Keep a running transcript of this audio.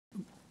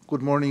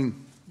Good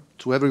morning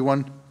to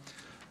everyone.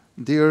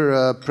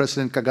 Dear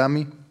President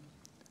Kagame,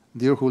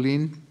 dear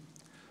Hulin,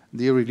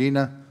 dear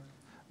Irina,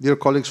 dear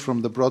colleagues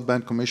from the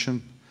Broadband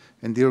Commission,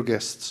 and dear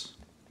guests.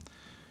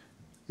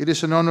 It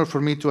is an honor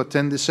for me to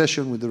attend this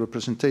session with the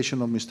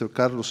representation of Mr.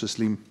 Carlos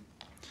Slim.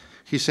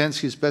 He sends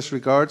his best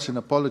regards and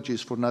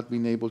apologies for not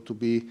being able to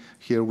be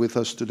here with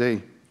us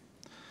today.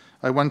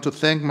 I want to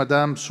thank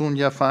Madame Sun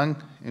Yafang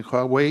and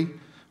Huawei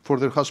for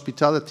their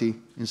hospitality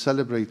in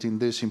celebrating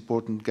this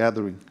important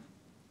gathering.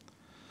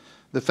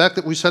 The fact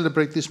that we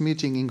celebrate this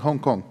meeting in Hong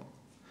Kong,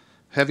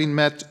 having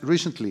met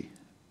recently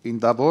in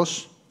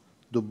Davos,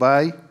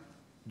 Dubai,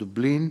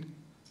 Dublin,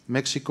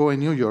 Mexico, and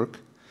New York,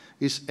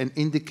 is an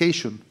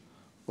indication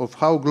of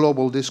how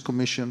global this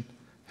Commission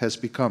has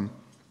become.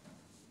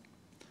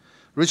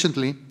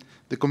 Recently,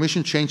 the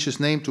Commission changed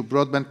its name to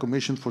Broadband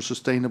Commission for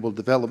Sustainable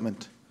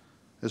Development,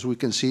 as we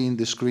can see in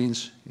the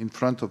screens in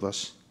front of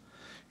us.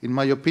 In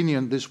my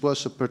opinion, this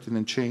was a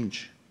pertinent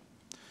change.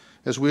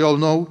 As we all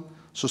know,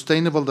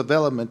 sustainable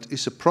development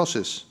is a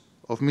process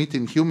of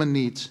meeting human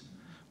needs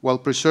while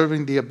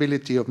preserving the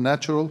ability of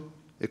natural,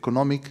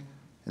 economic,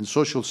 and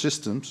social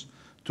systems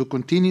to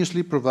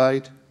continuously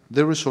provide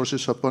the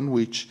resources upon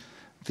which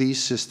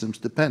these systems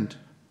depend.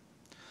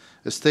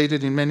 As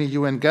stated in many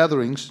UN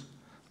gatherings,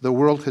 the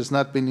world has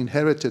not been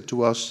inherited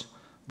to us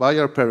by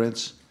our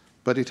parents,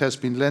 but it has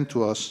been lent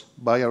to us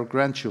by our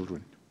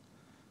grandchildren.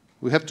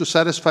 We have to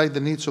satisfy the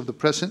needs of the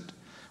present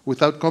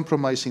without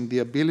compromising the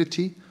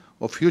ability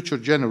of future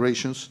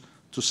generations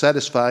to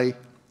satisfy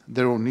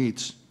their own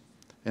needs,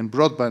 and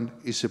broadband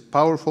is a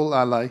powerful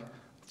ally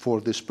for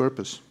this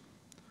purpose.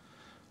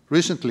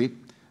 Recently,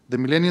 the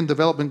Millennium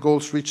Development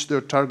Goals reached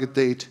their target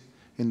date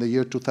in the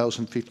year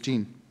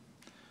 2015.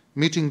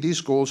 Meeting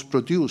these goals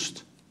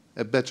produced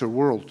a better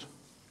world.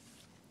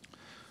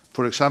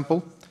 For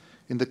example,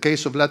 in the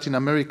case of Latin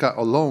America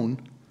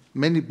alone,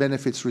 many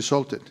benefits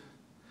resulted.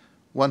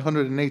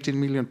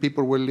 118 million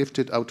people were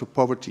lifted out of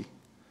poverty,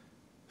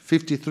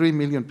 53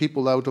 million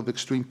people out of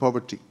extreme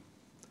poverty,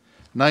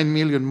 9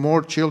 million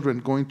more children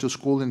going to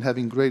school and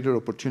having greater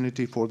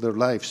opportunity for their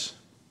lives,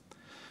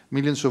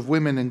 millions of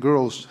women and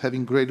girls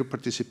having greater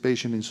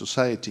participation in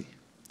society.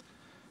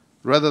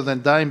 Rather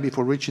than dying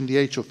before reaching the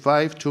age of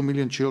 5, 2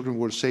 million children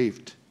were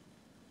saved,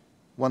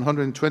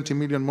 120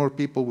 million more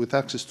people with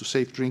access to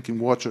safe drinking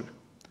water,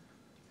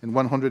 and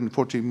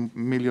 140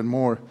 million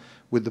more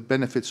with the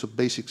benefits of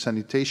basic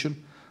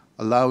sanitation,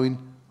 allowing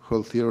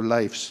healthier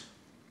lives.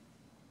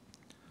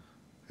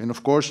 And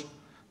of course,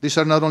 these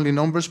are not only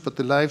numbers, but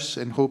the lives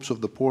and hopes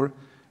of the poor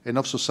and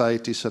of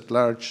societies at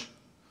large.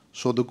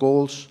 So the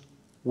goals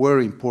were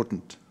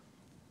important.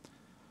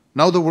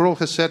 Now the world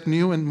has set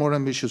new and more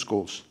ambitious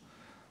goals,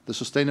 the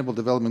Sustainable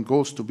Development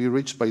Goals to be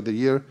reached by the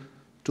year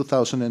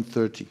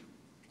 2030.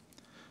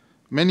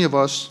 Many of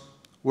us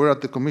were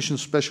at the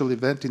Commission's special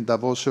event in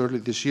Davos early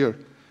this year,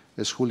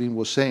 as Hulin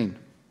was saying.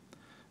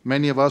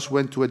 Many of us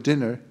went to a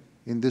dinner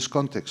in this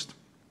context.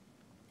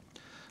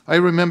 I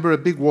remember a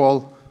big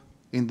wall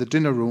in the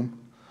dinner room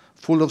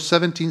full of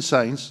 17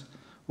 signs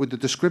with the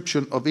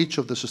description of each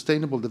of the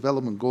Sustainable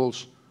Development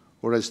Goals,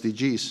 or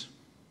SDGs.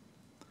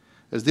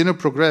 As dinner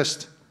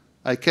progressed,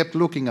 I kept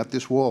looking at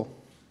this wall.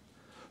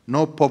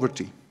 No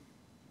poverty,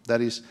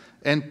 that is,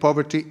 end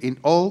poverty in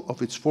all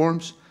of its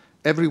forms,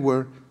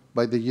 everywhere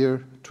by the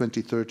year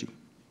 2030.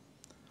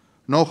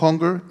 No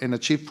hunger and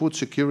achieve food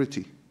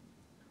security,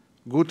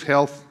 good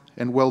health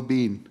and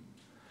well-being,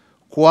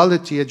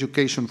 quality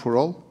education for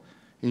all,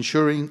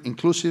 ensuring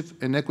inclusive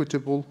and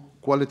equitable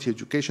quality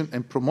education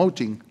and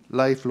promoting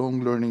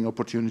lifelong learning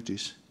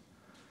opportunities,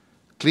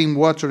 clean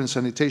water and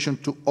sanitation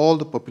to all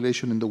the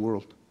population in the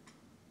world,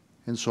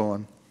 and so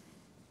on.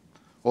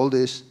 All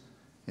this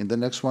in the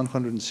next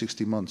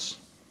 160 months.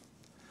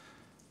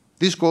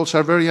 These goals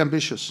are very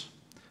ambitious,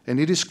 and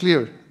it is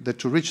clear that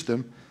to reach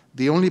them,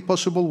 the only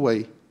possible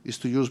way is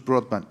to use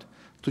broadband,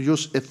 to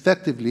use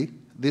effectively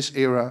this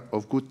era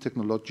of good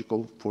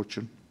technological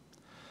fortune.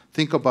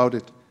 Think about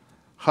it.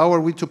 How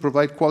are we to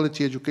provide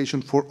quality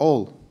education for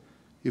all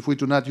if we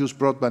do not use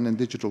broadband and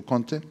digital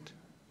content?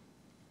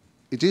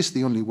 It is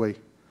the only way,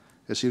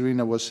 as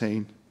Irina was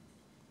saying.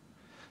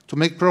 To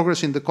make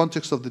progress in the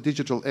context of the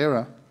digital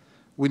era,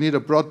 we need a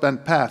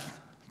broadband path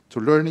to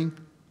learning,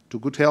 to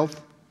good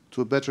health,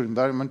 to a better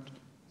environment,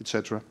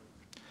 etc.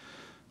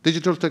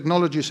 Digital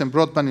technologies and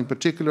broadband in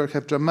particular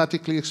have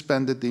dramatically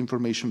expanded the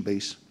information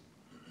base,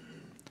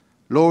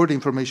 lowered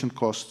information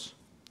costs,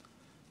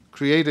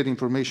 created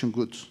information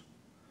goods,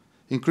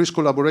 increased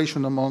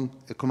collaboration among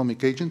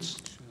economic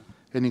agents,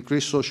 and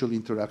increased social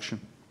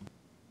interaction.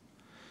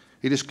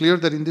 It is clear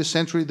that in this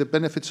century, the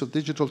benefits of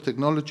digital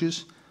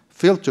technologies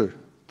filter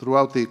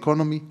throughout the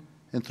economy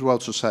and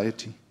throughout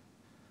society.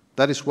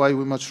 That is why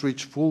we must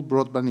reach full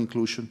broadband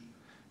inclusion.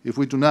 If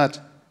we do not,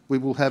 we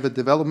will have a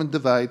development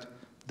divide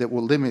that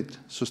will limit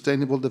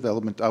sustainable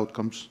development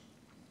outcomes.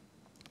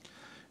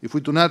 If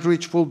we do not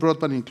reach full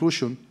broadband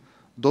inclusion,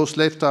 those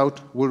left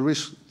out will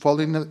risk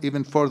falling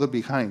even further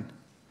behind.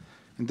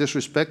 In this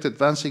respect,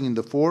 advancing in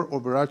the 4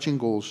 overarching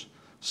goals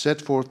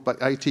set forth by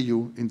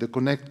ITU in the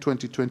Connect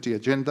 2020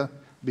 agenda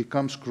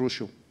becomes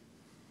crucial.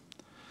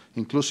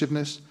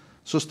 Inclusiveness,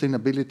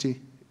 sustainability,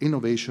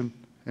 innovation,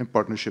 and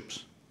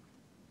partnerships.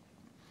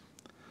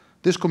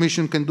 This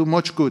Commission can do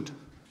much good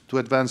to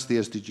advance the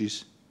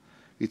SDGs.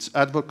 Its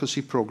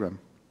advocacy program,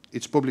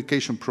 its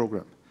publication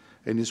program,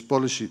 and its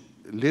policy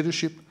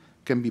leadership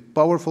can be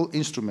powerful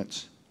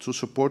instruments to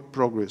support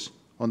progress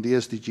on the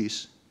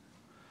SDGs.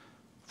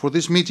 For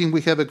this meeting,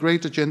 we have a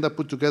great agenda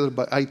put together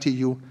by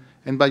ITU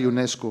and by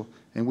UNESCO,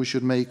 and we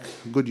should make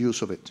good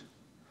use of it.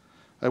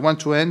 I want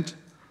to end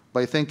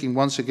by thanking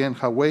once again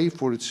Hawaii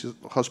for its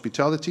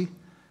hospitality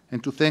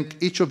and to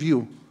thank each of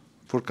you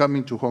for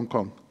coming to Hong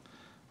Kong.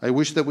 I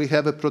wish that we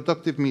have a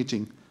productive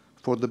meeting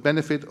for the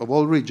benefit of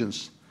all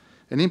regions,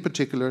 and in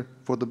particular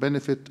for the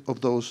benefit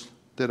of those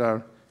that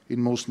are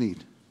in most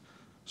need.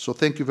 So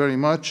thank you very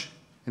much,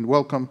 and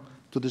welcome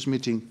to this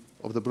meeting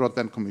of the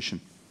Broadband Commission.